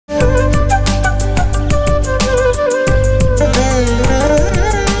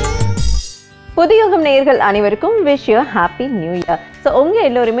புதுயுகம் நேயர்கள் அனைவருக்கும் wish you happy new year. So உங்க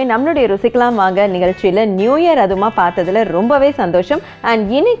எல்லோருமே நம்மளுடைய ருசிக்கலாம் வாங்க நிகழ்ச்சியில நியூ இயர் அதுமா பார்த்ததுல ரொம்பவே சந்தோஷம்.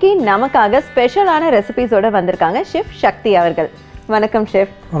 And இன்னைக்கு நமக்காக ஸ்பெஷலான ரெசிபீஸோட வந்திருக்காங்க ஷெஃப் சக்தி அவர்கள். வணக்கம்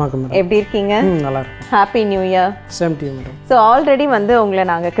ஷெஃப். வணக்கம் மேடம். எப்படி இருக்கீங்க? நல்லா இருக்கேன். Happy new year. Same to you madam. So already வந்து உங்களை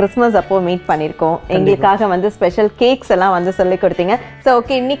நாங்கள் கிறிஸ்மஸ் அப்போ மீட் பண்ணியிருக்கோம். எங்களுக்காக வந்து ஸ்பெஷல் கேக்ஸ் எல்லாம் வந்து சொல்லி கொடுத்தீங்க. ஸோ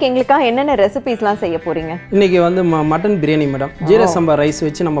ஓகே, இன்னைக்கு எங்களுக்காக என்னென்ன ரெசிபீஸ்லாம் செய்ய போறீங்க? இன்னைக்கு வந்து மட்டன் பிரியாணி மேடம். ஜீரக சம்பா ரைஸ்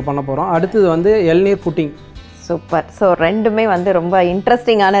வச்சு நம்ம பண்ண போகிறோம். அடுத்தது வந்து இளநீர் புட்டிங். சூப்பர். ஸோ ரெண்டுமே வந்து ரொம்ப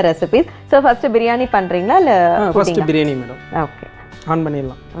இன்ட்ரெஸ்டிங்கான ரெசிபீஸ். ஸோ ஃபர்ஸ்ட் பிரியாணி பண்ணுறீங்களா இல்லை? First biryani madam. Okay, on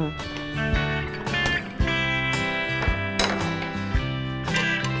பண்ணிடலாம்.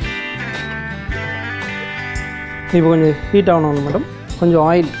 இப்போ கொஞ்சம் ஹீட் ஆகணும் மேடம். கொஞ்சம்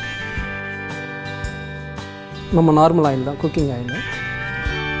ஆயில், நம்ம நார்மல் ஆயில் தான், குக்கிங் ஆயில்.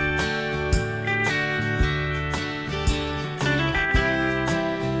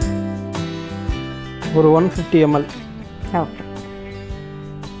 ஒரு 150 ml. ஓகே,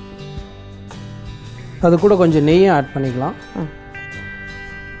 அது கூட கொஞ்சம் நெய்யும் ஆட் பண்ணிக்கலாம்.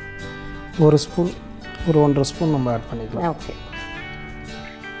 ஒரு ஸ்பூன், ஒரு 1.5 ஸ்பூன் நம்ம ஆட் பண்ணிக்கலாம். ஓகே.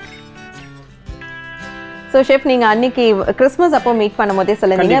 ஸோ ஷெஃப், நீங்கள் அன்னைக்கு கிறிஸ்மஸ் அப்போ மீட் பண்ணும்போதே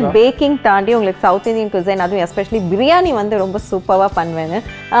சொல்லியிருந்தீங்க பேக்கிங் தாண்டி உங்களுக்கு சவுத் இந்தியன் குசைன், அதுவும் எஸ்பெஷலி பிரியாணி வந்து ரொம்ப சூப்பராக பண்ணுவேன்னு.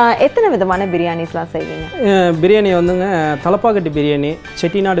 எத்தனை விதமான பிரியாணிஸ்லாம் செய்வீங்க? பிரியாணி வந்துங்க தலப்பாக்கட்டி பிரியாணி,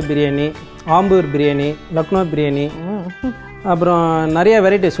 செட்டிநாடு பிரியாணி, ஆம்பூர் பிரியாணி, லக்னோ பிரியாணி, அப்புறம் நிறைய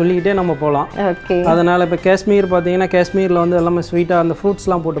வெரைட்டி சொல்லிக்கிட்டே நம்ம போகலாம். ஓகே. அதனால் இப்போ காஷ்மீர் பார்த்தீங்கன்னா காஷ்மீரில் வந்து எல்லாமே ஸ்வீட்டாக அந்த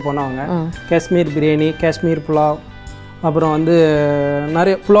ஃப்ரூட்ஸ்லாம் போட்டு பண்ணுவாங்க. காஷ்மீர் பிரியாணி, காஷ்மீர் புலாவ், அப்புறம் வந்து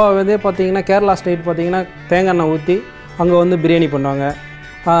நிறைய புலாவ் வந்து பார்த்திங்கன்னா கேரளா ஸ்டைல் பார்த்திங்கன்னா தேங்காய் எண்ணெய் ஊற்றி அங்கே வந்து பிரியாணி பண்ணுவாங்க.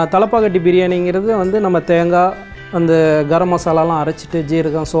 தலப்பாக்கட்டி பிரியாணிங்கிறது வந்து நம்ம தேங்காய், அந்த கரம் மசாலாலாம் அரைச்சிட்டு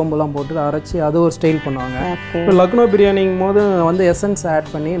ஜீரகம் சோம்புலாம் போட்டு அரைச்சி அது ஒரு ஸ்டைல் பண்ணுவாங்க. இப்போ லக்னோ பிரியாணிங்கும் போது வந்து எசன்ஸ் ஆட்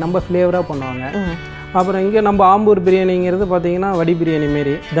பண்ணி நம்ம ஃப்ளேவராக பண்ணுவாங்க. அப்புறம் இங்கே நம்ம ஆம்பூர் பிரியாணிங்கிறது பார்த்திங்கன்னா வடி பிரியாணி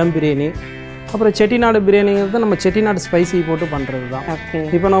மாரி தம் பிரியாணி. அப்புறம் செட்டிநாடு பிரியாணிங்கிறது நம்ம செட்டிநாடு ஸ்பைசி போட்டு பண்ணுறது தான்.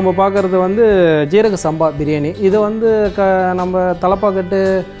 இப்போ நம்ம பார்க்குறது வந்து ஜீரக சம்பா பிரியாணி. இது வந்து நம்ம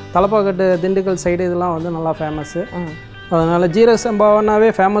தலப்பாக்கட்டு திண்டுக்கல் சைடு இதெல்லாம் வந்து நல்லா ஃபேமஸ்ஸு. அதனால் ஜீரக சம்பானாவே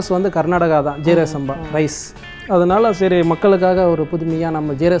ஃபேமஸ் வந்து கர்நாடகா தான், ஜீரக சம்பா ரைஸ். அதனால் சரி, மக்களுக்காக ஒரு புதுமையாக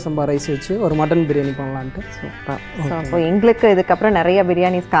நம்ம ஜீரக சம்பா ரைஸ் வச்சு ஒரு மட்டன் பிரியாணி பண்ணலான்ட்டு. சூப்பர். அப்போ எங்களுக்கு இதுக்கப்புறம் நிறைய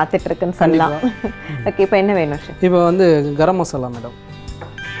பிரியாணிஸ் காத்துட்ருக்குன்னு சொல்லலாம். ஓகே, இப்போ என்ன வேணும்? இப்போ வந்து கரம் மசாலா மேடம்.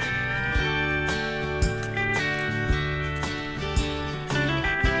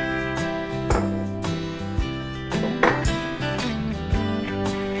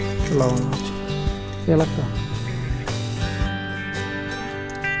 ஏலக்காய்,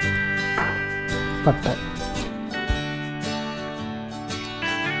 பட்டை,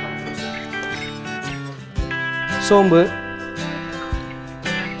 சோம்பு,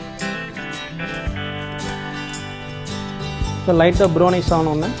 இப்போ லைட்டாக ப்ரௌனிஷ்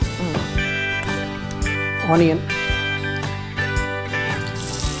ஆனோன்னு ஆனியன்,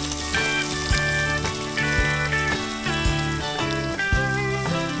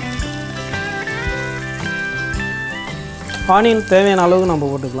 ஆனியன் தேவையான அளவுக்கு நம்ம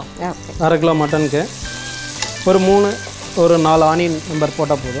போட்டுக்கலாம். 1/2 கிலோ மட்டனுக்கு ஒரு 4 ஆனியன் நம்பர்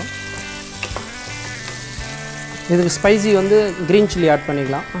போட்டால் போதும். இதுக்கு ஸ்பைசி வந்து க்ரீன் சில்லி ஆட்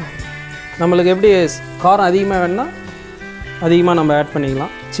பண்ணிக்கலாம். நம்மளுக்கு எப்படி காரம் அதிகமாக வேணுன்னா அதிகமாக நம்ம ஆட்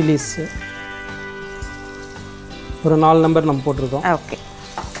பண்ணிக்கலாம். சில்லிஸு ஒரு 4 நம்பர் நம்ம போட்டிருக்கோம். ஓகே.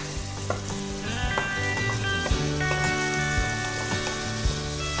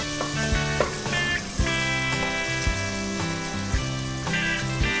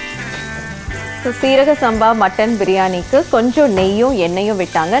 ஸோ சீரக சம்பா மட்டன் பிரியாணிக்கு கொஞ்சம் நெய்யும் எண்ணெயும்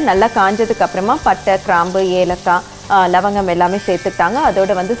விட்டாங்க. நல்லா காஞ்சதுக்கு அப்புறமா பட்டை, கிராம்பு, ஏலக்காய், லவங்கம் எல்லாமே சேர்த்துட்டாங்க.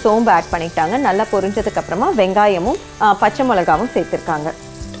 அதோட வந்து சோம்பு ஆட் பண்ணிட்டாங்க. நல்லா பொரிஞ்சதுக்கு அப்புறமா வெங்காயமும் பச்சை மிளகாவும் சேர்த்துருக்காங்க.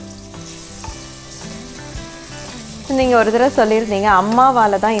 நீங்கள் ஒரு தடவை சொல்லியிருந்தீங்க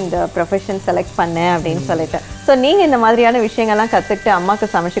அம்மாவால் தான் இந்த ப்ரொஃபஷன் செலக்ட் பண்ணேன் அப்படின்னு சொல்லிட்டு. ஸோ நீங்கள் இந்த மாதிரியான விஷயங்கள்லாம் கற்றுக்கிட்டு அம்மாவுக்கு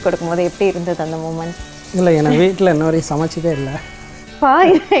சமைச்சு கொடுக்கும்போது எப்படி இருந்தது அந்த மூமெண்ட்? இல்லை, எனக்கு வீட்டில் இன்ன வரையும் சமைச்சதே இல்லை.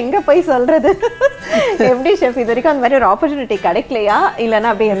 எங்க போய் சொல்றது? எப்படி ஷெஃப், இது வரைக்கும் அந்த மாதிரி ஒரு ஆப்பர்ச்சுனிட்டி கிடைக்கலையா,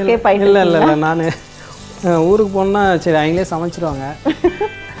 இல்லைன்னா அப்படியே எஸ்கேப் ஆயிட்டு? இல்லை, நான் ஊருக்கு போனா சரி அவங்களே சமைச்சிருவாங்க.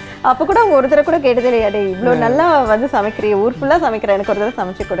 அப்போ கூட அவங்க ஒரு தடவை கூட கேட்டதே இல்லையா, டே இவ்வளோ நல்லா வந்து சமைக்கிறீ, ஊர் ஃபுல்லாக சமைக்கிறேன், எனக்கு ஒரு தடவை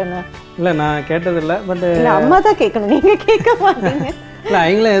சமைச்சு கொடுங்க? இல்லை, நான் கேட்டதில்லை. பட் அம்மா தான் கேட்கணும், நீங்கள் கேட்க மாட்டீங்க. இல்லை,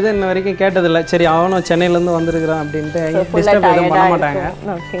 அவங்களே எதுவும் இன்ன வரைக்கும் கேட்டதில்லை. சரி அவனும் சென்னையிலேருந்து வந்திருக்கிறான் அப்படின்ட்டு டிஸ்டர்ப் எதுவும் பண்ண மாட்டாங்க.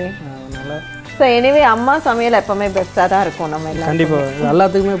 ஓகே. அதனால் ஸோ எனிவே அம்மா சமையல் எப்பவுமே பெஸ்ட்டாக தான் இருக்கும். நம்ம எல்லாம் கண்டிப்பாக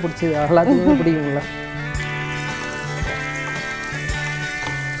எல்லாத்துக்குமே பிடிக்குங்களா?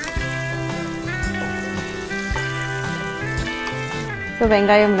 ஸோ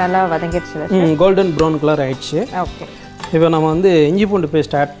வெங்காயம் நல்லா வதங்கிடுச்சு. கோல்டன் ப்ரௌன் கலர் ஆயிடுச்சு. ஓகே. இப்போ நம்ம வந்து இஞ்சி பூண்டு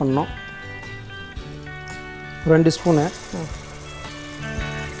பேஸ்ட் ஆட் பண்ணோம். 2 ஸ்பூனு.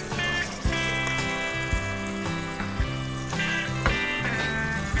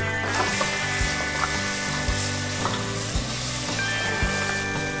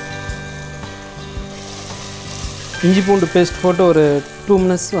 இஞ்சி பூண்டு பேஸ்ட் போட்டு ஒரு 2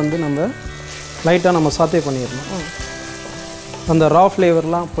 மினிட்ஸ் வந்து நம்ம லைட்டாக நம்ம சாத்தே பண்ணிடணும். அந்த ரா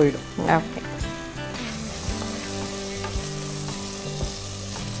ஃப்ளேவர்லாம் போயிடும். ஓகே.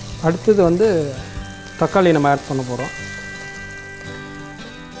 அடுத்தது வந்து தக்காளி நம்ம ஆட் பண்ண போகிறோம்.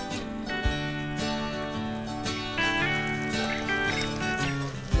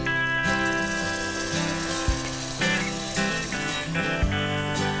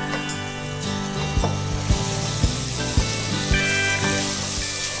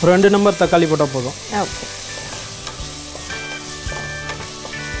 ஒரு 2 நம்பர் தக்காளி போட்டால் போதும். ஓகே.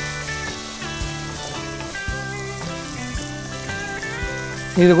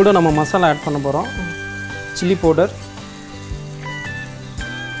 இது கூட நம்ம மசாலா ஆட் பண்ண போகிறோம். சில்லி பவுடர்,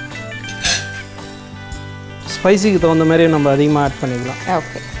 ஸ்பைசிக்கு தகுந்த மாதிரி நம்ம அதிகமாக ஆட் பண்ணிக்கலாம்.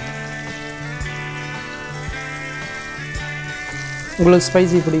 ஓகே. உங்களுக்கு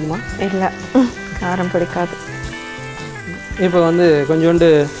ஸ்பைசி பிடிக்குமா? இல்லை, காரம் பிடிக்காது. இப்போ வந்து கொஞ்சோண்டு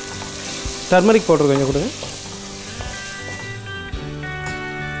டர்மரிக் பவுடர் கொஞ்சம் கொடுங்க.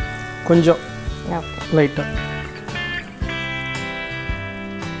 கொஞ்சம் லைட்டாக.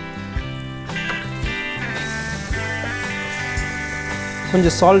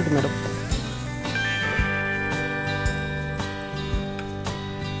 கொஞ்சம் சால்ட் மேடம்.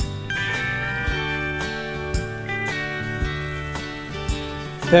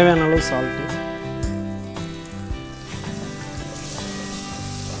 தேவையான அளவு சால்ட்டு.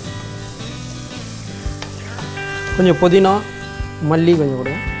 கொஞ்சம் புதினா, மல்லி கொஞ்சம்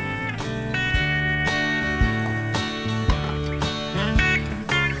கொடுங்க.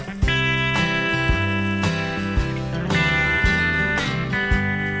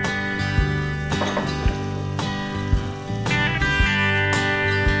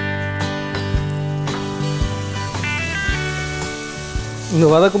 இந்த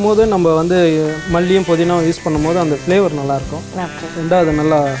வதக்கும் போது நம்ம வந்து மல்லியும் புதினாவும் யூஸ் பண்ணும்போது அந்த ஃப்ளேவர் நல்லாயிருக்கும். ரெண்டாவது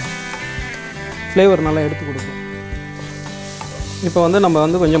நல்லா ஃப்ளேவர் நல்லா எடுத்து கொடுக்கும். இப்போ வந்து நம்ம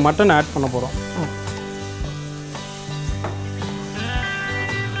வந்து கொஞ்சம் மட்டன் ஆட் பண்ண போகிறோம்.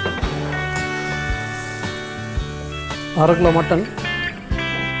 அரை kilo mutton.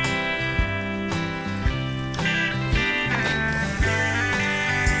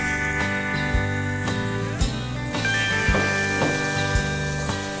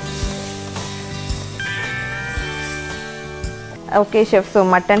 Okay chef. So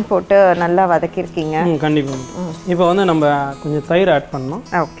mutton போட்டு நல்லா வதக்கியிருக்கீங்க. கண்டிப்பாக. இப்போ வந்து நம்ம கொஞ்சம் தயிர் ஆட் பண்ணோம்.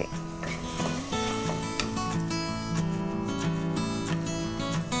 ஓகே.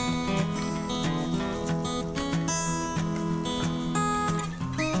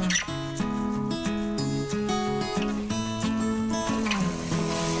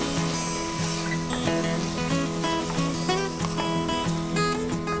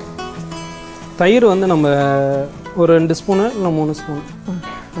 தயிர் வந்து நம்ம ஒரு 2 ஸ்பூனு இல்லை 3 ஸ்பூன்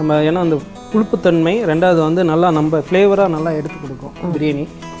நம்ம, ஏன்னா அந்த புளிப்புத்தன்மை, ரெண்டாவது வந்து நல்லா நம்ம ஃப்ளேவராக நல்லா எடுத்து கொடுக்கும் பிரியாணி.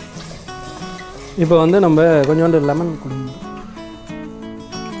 இப்போ வந்து நம்ம கொஞ்சோண்டு லெமன் கொடுங்க.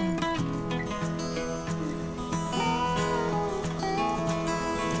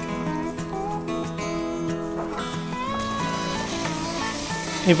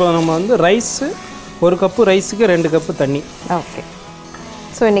 இப்போ நம்ம வந்து ரைஸு 1 கப்பு ரைஸுக்கு 2 கப்பு தண்ணி. ஓகே.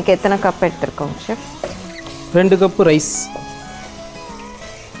 ஸோ இன்றைக்கி எத்தனை கப் எடுத்துருக்கோம் ஷெஃப்? 2 கப்பு ரைஸ்,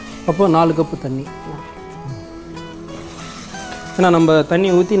 அப்போ 4 கப்பு தண்ணி. ஏன்னா நம்ம தண்ணி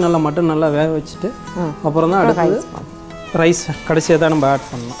ஊற்றி நல்லா மட்டன் நல்லா வேக வச்சுட்டு அப்புறம் தான் அடுத்தது ரைஸ் கடைசியாக தான் நம்ம ஆட்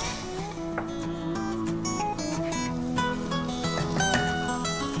பண்ணணும்.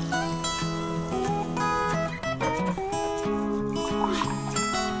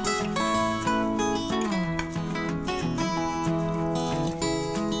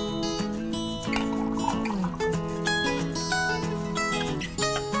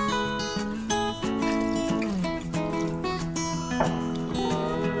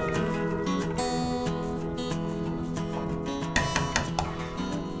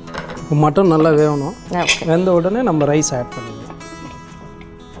 மட்டன் நல்லா வேகணும். வெந்த உடனே நம்ம ரைஸ் ஆட் பண்ணிடலாம்.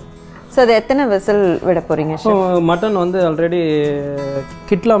 ஸோ அது எத்தனை விசில் விட போகிறீங்க? ஸோ மட்டன் வந்து ஆல்ரெடி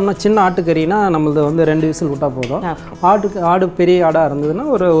கிட்லாம்னா சின்ன ஆட்டுக்கறினா நம்மளது வந்து 2 விசில் விட்டால் போதும். ஆடு பெரிய ஆடாக இருந்ததுன்னா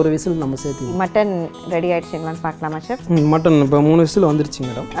ஒரு விசில் நம்ம சேர்த்து. மட்டன் ரெடி ஆகிடுச்சிங்களான்னு பார்க்கலாமா ஷெஃப்? மட்டன் இப்போ 3 விசில் வந்துருச்சு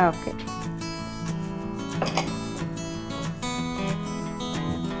மேடம். ஓகே.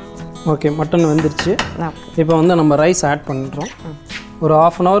 ஓகே மட்டன் வெந்துருச்சு. இப்போ வந்து நம்ம ரைஸ் ஆட் பண்ணுறோம். ஒரு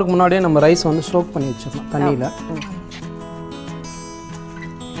 1/2 hour முன்னாடியே நம்ம ரைஸ் வந்து சோக் பண்ணி வச்சிடணும் தண்ணியில்.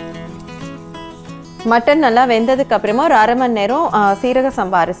 மட்டன் நல்லா வெந்ததுக்கு அப்புறமா ஒரு 1/2 மணி நேரம் சீரக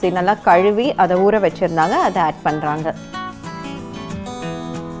சம்பா அரிசி நல்லா கழுவி அதை ஊற வச்சிருந்தாங்க, அதை ஆட் பண்ணுறாங்க.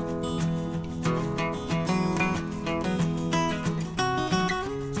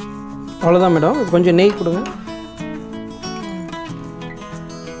 அவ்வளோதான் மேடம். கொஞ்சம் நெய் கொடுங்க.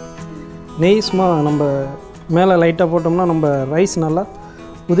 நெய் சும்மா நம்ம மேலே லைட்டாக போட்டோம்னா நம்ம ரைஸ் நல்லா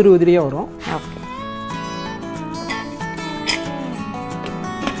உதிரியாக வரும். ஓகே.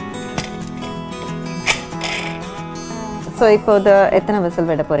 ஸோ இப்போ இது எத்தனை விசில்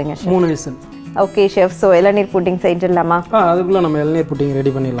விட போகிறீங்க? 3 விசில். Okay chef. ஸோ இளநீர் புட்டிங் செஞ்சிடலாமா? அதுக்குள்ளே நம்ம இளநீர் புட்டிங்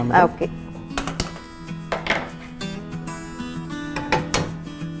ரெடி பண்ணிடலாமா? ஓகே.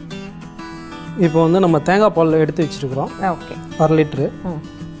 இப்போ வந்து நம்ம தேங்காய் பால் எடுத்து வச்சுருக்குறோம். ஓகே. 1/2 லிட்ரு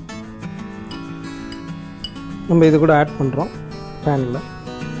நம்ம இது கூட ஆட் பண்ணுறோம் பேனில்.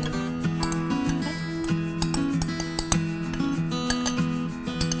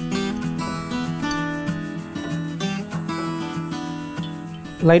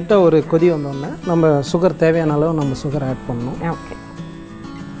 லைட்டாக ஒரு கொதி வந்தோடனே நம்ம சுகர் தேவையான அளவு நம்ம சுகர் ஆட் பண்ணணும். ஓகே.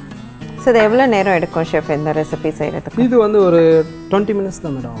 ஸோ இது எவ்வளோ நேரம் எடுக்கும் ஷெஃப் இந்த ரெசிபி செய்கிறதுக்கு? இது வந்து ஒரு 20 மினிட்ஸ்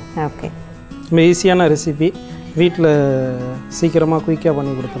தான் மேடம். ஓகே. ரொம்ப ஈஸியான ரெசிபி, வீட்டில் சீக்கிரமாக குயிக்காக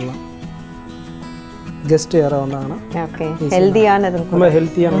பண்ணி கொடுத்துடலாம். கெஸ்ட்டு யாராவது வந்தாங்கன்னா ஓகே. ஹெல்த்தியானது, ரொம்ப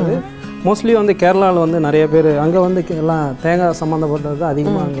ஹெல்த்தியானது. மோஸ்ட்லி வந்து கேரளாவில் வந்து நிறைய பேர் அங்கே வந்து எல்லாம் தேங்காய் சம்மந்தப்பட்டது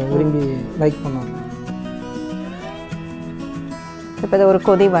அதிகமாக அங்கே விரும்பி லைக் பண்ணுவாங்க. இப்போ இது ஒரு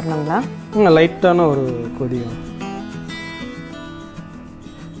கொதி வரணுங்களா? லைட்டான ஒரு கொதி வரும்.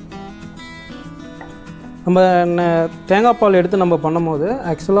 நம்ம தேங்காய் பால் எடுத்து நம்ம பண்ணும்போது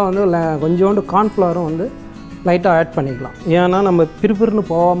ஆக்சுவலாக வந்து கொஞ்சோண்டு கார்ன்ஃப்ளவரும் வந்து லைட்டாக ஆட் பண்ணிக்கலாம். ஏன்னா நம்ம பிறுபிறுன்னு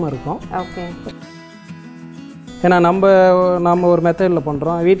போகாமல் இருக்கும். ஓகே. ஏன்னா நம்ம ஒரு மெத்தடில்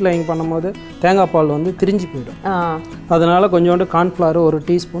பண்ணுறோம், வீட்டில் இங்கே பண்ணும்போது தேங்காய் பால் வந்து திரிஞ்சு போயிடும். அதனால் கொஞ்சோண்டு கார்ன்ஃப்ளவர் 1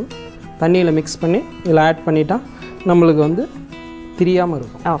 டீஸ்பூன் தண்ணியில் மிக்ஸ் பண்ணி இதில் ஆட் பண்ணிட்டா நம்மளுக்கு வந்து திரியாமல்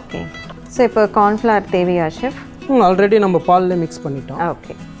இருக்கும். ஓகே. ஸோ இப்போ கார்ன்ஃப்ளவர் தேவையா ஷெஃப்? ஆல்ரெடி நம்ம பாலில் மிக்ஸ் பண்ணிட்டோம்.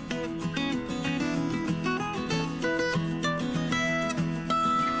 ஓகே.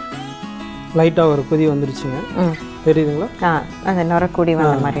 லைட்டாக ஒரு கொதி வந்துருச்சுங்க. தெரியுதுங்களா? அந்த நுரக்கூடி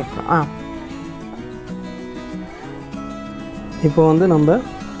வந்த மாதிரி இருக்கும். இப்போ வந்து நம்ம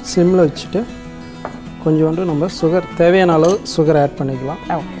சிம்மில் வச்சுட்டு கொஞ்சோண்டு நம்ம சுகர் தேவையான அளவு சுகர் ஆட் பண்ணிக்கலாம்.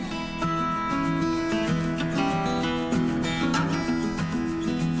 ஓகே.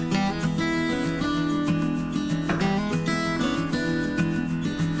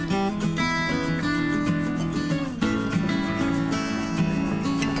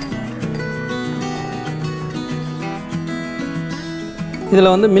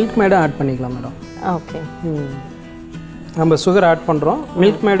 இதில் வந்து மில்க் மேடும் ஆட் பண்ணிக்கலாம் மேடம். ஓகே. நம்ம சுகர் ஆட் பண்ணுறோம்,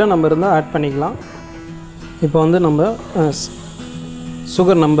 மில்க் மேடும் நம்ம இருந்தால் ஆட் பண்ணிக்கலாம். இப்போ வந்து நம்ம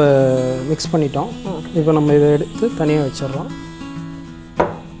சுகர் நம்ம மிக்ஸ் பண்ணிட்டோம். இப்போ நம்ம இதை எடுத்து தனியாக வச்சிடுறோம்.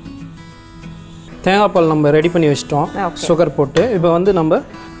 தேங்காய் பால் நம்ம ரெடி பண்ணி வச்சிட்டோம் சுகர் போட்டு. இப்போ வந்து நம்ம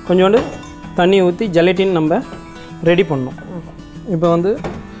கொஞ்சோண்டு தண்ணி ஊற்றி ஜெலட்டின் நம்ம ரெடி பண்ணோம். இப்போ வந்து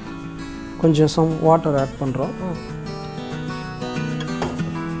கொஞ்சம் சம் வாட்டர் ஆட் பண்ணுறோம்.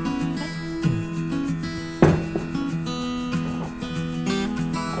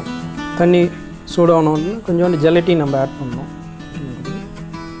 தண்ணி சூடானோன்னு கொஞ்சோண்டு ஜெலட்டின் நம்ம ஆட் பண்ணோம்.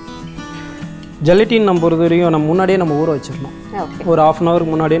 ஜெலட்டின் நம்ம பொறுத்த வரைக்கும் நம்ம முன்னாடியே நம்ம ஊற வச்சிடணும். ஒரு 1/2 hour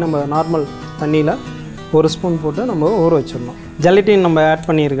முன்னாடியே நம்ம நார்மல் தண்ணியில் 1 ஸ்பூன் போட்டு நம்ம ஊற வச்சிடணும். ஜெலட்டின் நம்ம ஆட்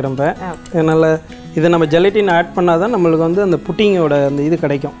பண்ணியிருக்கிறப்ப அதனால் இதை நம்ம ஜெலட்டின் ஆட் பண்ணால் தான் நம்மளுக்கு வந்து அந்த புட்டிங்கோட அந்த இது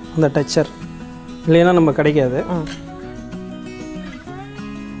கிடைக்கும், அந்த டெக்ஸ்சர். இல்லைன்னா நம்ம கிடைக்காது.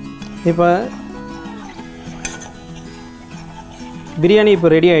 இப்போ பிரியாணி இப்போ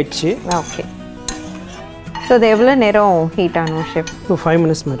ரெடி ஆயிடுச்சு. ஓகே. ஸோ இது எவ்வளோ நேரம் ஹீட் ஆகணும் chef? 5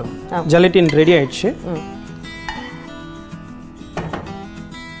 minutes madam. Gelatin ready ஆயிடுச்சு.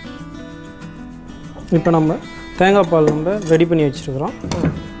 இப்போ நம்ம தேங்காய் பால் நம்ம ரெடி பண்ணி வச்சுருக்குறோம்.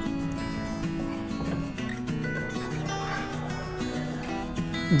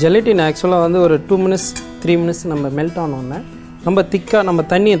 ஜெலட்டின் ஆக்சுவலாக வந்து ஒரு 2 minutes 3 minutes நம்ம மெல்ட் ஆனோடனே நம்ம திக்காக நம்ம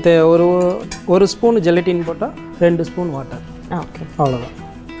தண்ணியை ஒரு ஸ்பூன் ஜெலட்டின் போட்டால் 2 ஸ்பூன் வாட்டர். ஓகே. அவ்வளோதான்.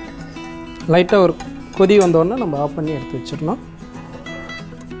 லைட்டாக ஒரு கொதி வந்தோடனே நம்ம ஆஃப் பண்ணி எடுத்து வச்சிடணும்.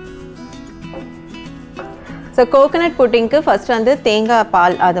 ஸோ ஸோ கோகனட் புட்டிங்க்கு ஃபர்ஸ்ட் வந்து தேங்காய்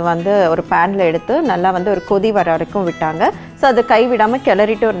பால் அது வந்து ஒரு பேனில் எடுத்து நல்லா வந்து ஒரு கொதி வர வரைக்கும் விட்டாங்க. ஸோ அதை கை விடாமல்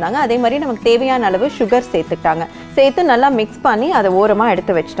கிளறிட்டும் இருந்தாங்க. அதே மாதிரி நமக்கு தேவையான அளவு சுகர் சேர்த்துக்கிட்டாங்க. சேர்த்து நல்லா மிக்ஸ் பண்ணி அதை ஓரமாக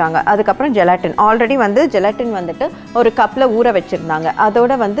எடுத்து வச்சுட்டாங்க. அதுக்கப்புறம் ஜெலாட்டின் ஆல்ரெடி வந்து ஜெலாட்டின் வந்துட்டு ஒரு கப்பில் ஊற வச்சுருந்தாங்க.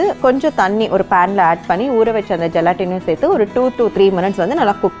 அதோட வந்து கொஞ்சம் தண்ணி ஒரு பேனில் ஆட் பண்ணி ஊற வச்ச அந்த ஜெலாட்டினையும் சேர்த்து ஒரு 2 to 3 minutes வந்து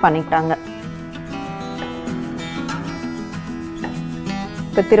நல்லா குக் பண்ணிக்கிட்டாங்க.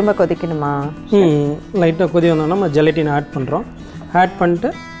 இப்போ திரும்ப கொதிக்கணுமா? லைட்டாக கொதி வந்தோம்னா நம்ம ஜெலட்டின் ஆட் பண்ணுறோம். ஆட் பண்ணிட்டு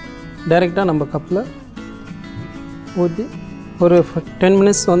டைரெக்டாக நம்ம கப்பில் ஊற்றி ஒரு 10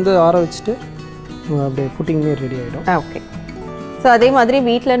 minutes வந்து ஆற வச்சுட்டு அப்படியே புட்டிங்மே ரெடி ஆகிடும். ஓகே. ஸோ அதே மாதிரி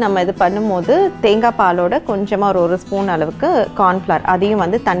வீட்டில் நம்ம இது பண்ணும்போது தேங்காய் பாலோட கொஞ்சமாக ஒரு ஸ்பூன் அளவுக்கு கார்ன்ஃப்ளவர் அதையும்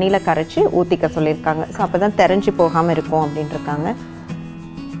வந்து தண்ணியில் கரைச்சி ஊற்றிக்க சொல்லியிருக்காங்க. ஸோ அப்போ தான் தெரிஞ்சு போகாமல் இருக்கும் அப்படின்ட்டு இருக்காங்க.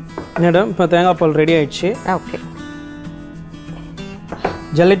 மேடம் இப்போ தேங்காய் பால் ரெடி ஆயிடுச்சு. ஓகே.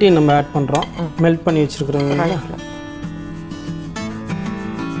 ஜெலட்டின் நம்ம ஆட் பண்ணுறோம். மெல்ட் பண்ணி வச்சுருக்குறோங்க.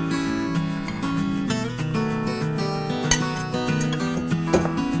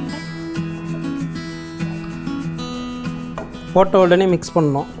 போட்ட உடனே மிக்ஸ்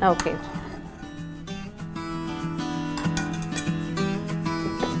பண்ணணும். ஓகே.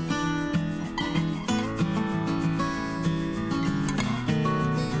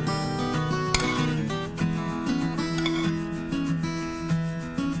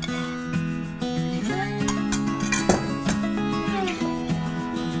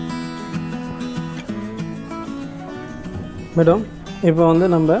 மேடம் இப்போ வந்து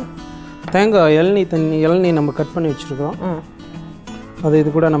நம்ம தேங்காய் இளநீ நம்ம கட் பண்ணி வச்சுருக்கோம். அது இது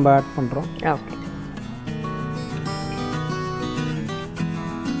கூட நம்ம ஆட் பண்ணுறோம். ஓகே.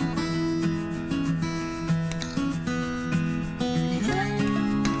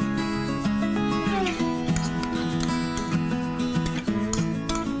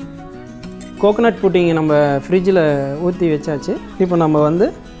 கோகனட் புட்டிங் நம்ம ஃப்ரிட்ஜில் ஊற்றி வச்சாச்சு. இப்போ நம்ம வந்து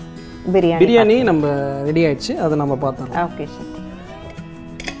பிரியாணி நம்ம ரெடி ஆயிடுச்சு. அதை நம்ம பார்த்தோம். Okay sir.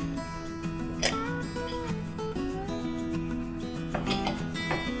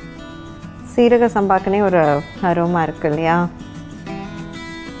 சீரக சம்பாக்குனே ஒரு அரோமா இருக்கு இல்லையா?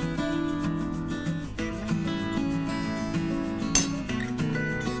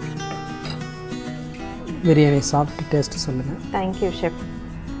 பிரியாணி சாப்பிட்டு டேஸ்ட் சொல்லுங்கள். Thank you chef.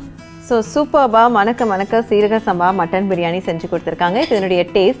 ஸோ சூப்பர்பா மணக்க சீரக சம்பா மட்டன் பிரியாணி செஞ்சு கொடுத்துருக்காங்க. இப்போ இதனுடைய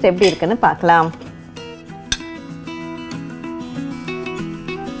டேஸ்ட் எப்படி இருக்குன்னு பார்க்கலாம்.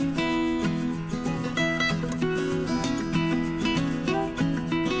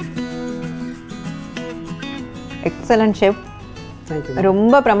 Excellent chef.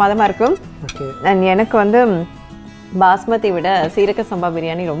 ரொம்ப பிரமாதமாக இருக்கும். அண்ட் எனக்கு வந்து பாஸ்மதி விட சீரக சம்பா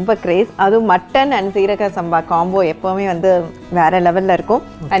பிரியாணி ரொம்ப கிரேஸ். அதுவும் மட்டன் அண்ட் சீரக சம்பா காம்போ எப்போவுமே வந்து வேறு லெவலில் இருக்கும்.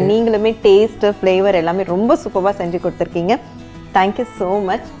 அண்ட் நீங்களுமே டேஸ்ட்டு ஃப்ளேவர் எல்லாமே ரொம்ப சூப்பராக செஞ்சு கொடுத்துருக்கீங்க. Thank you so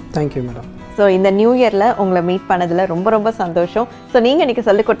much. Thank you madam. So இந்த நியூ இயரில் உங்களை மீட் பண்ணதில் ரொம்ப சந்தோஷம். ஸோ நீங்கள் இன்றைக்கி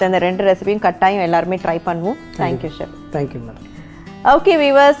சொல்லிக் கொடுத்த இந்த 2 ரெசிபியும் கட்டாயம் எல்லாருமே ட்ரை பண்ணுவோம். Thank you chef. Thank you madam. Okay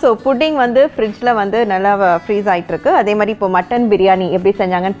viewers, so pudding வந்து ஃப்ரிட்ஜில் வந்து நல்லா ஃப்ரீஸ் ஆகிட்டுருக்கு. அதே மாதிரி இப்போ மட்டன் பிரியாணி எப்படி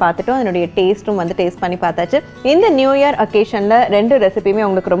செஞ்சாங்கன்னு பார்த்துட்டோம். அதனுடைய டேஸ்ட்டும் வந்து டேஸ்ட் பண்ணி பார்த்தாச்சு. இந்த நியூ இயர் அக்கேஷனில் 2 ரெசிபியுமே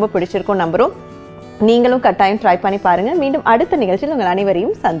உங்களுக்கு ரொம்ப பிடிச்சிருக்கும் நம்புகிறோம். நீங்களும் கட்டாயம் ட்ரை பண்ணி பாருங்கள். மீண்டும் அடுத்த நிகழ்ச்சியில் உங்கள்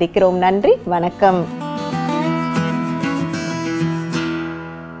அனைவரையும் சந்திக்கிறோம். நன்றி, வணக்கம்.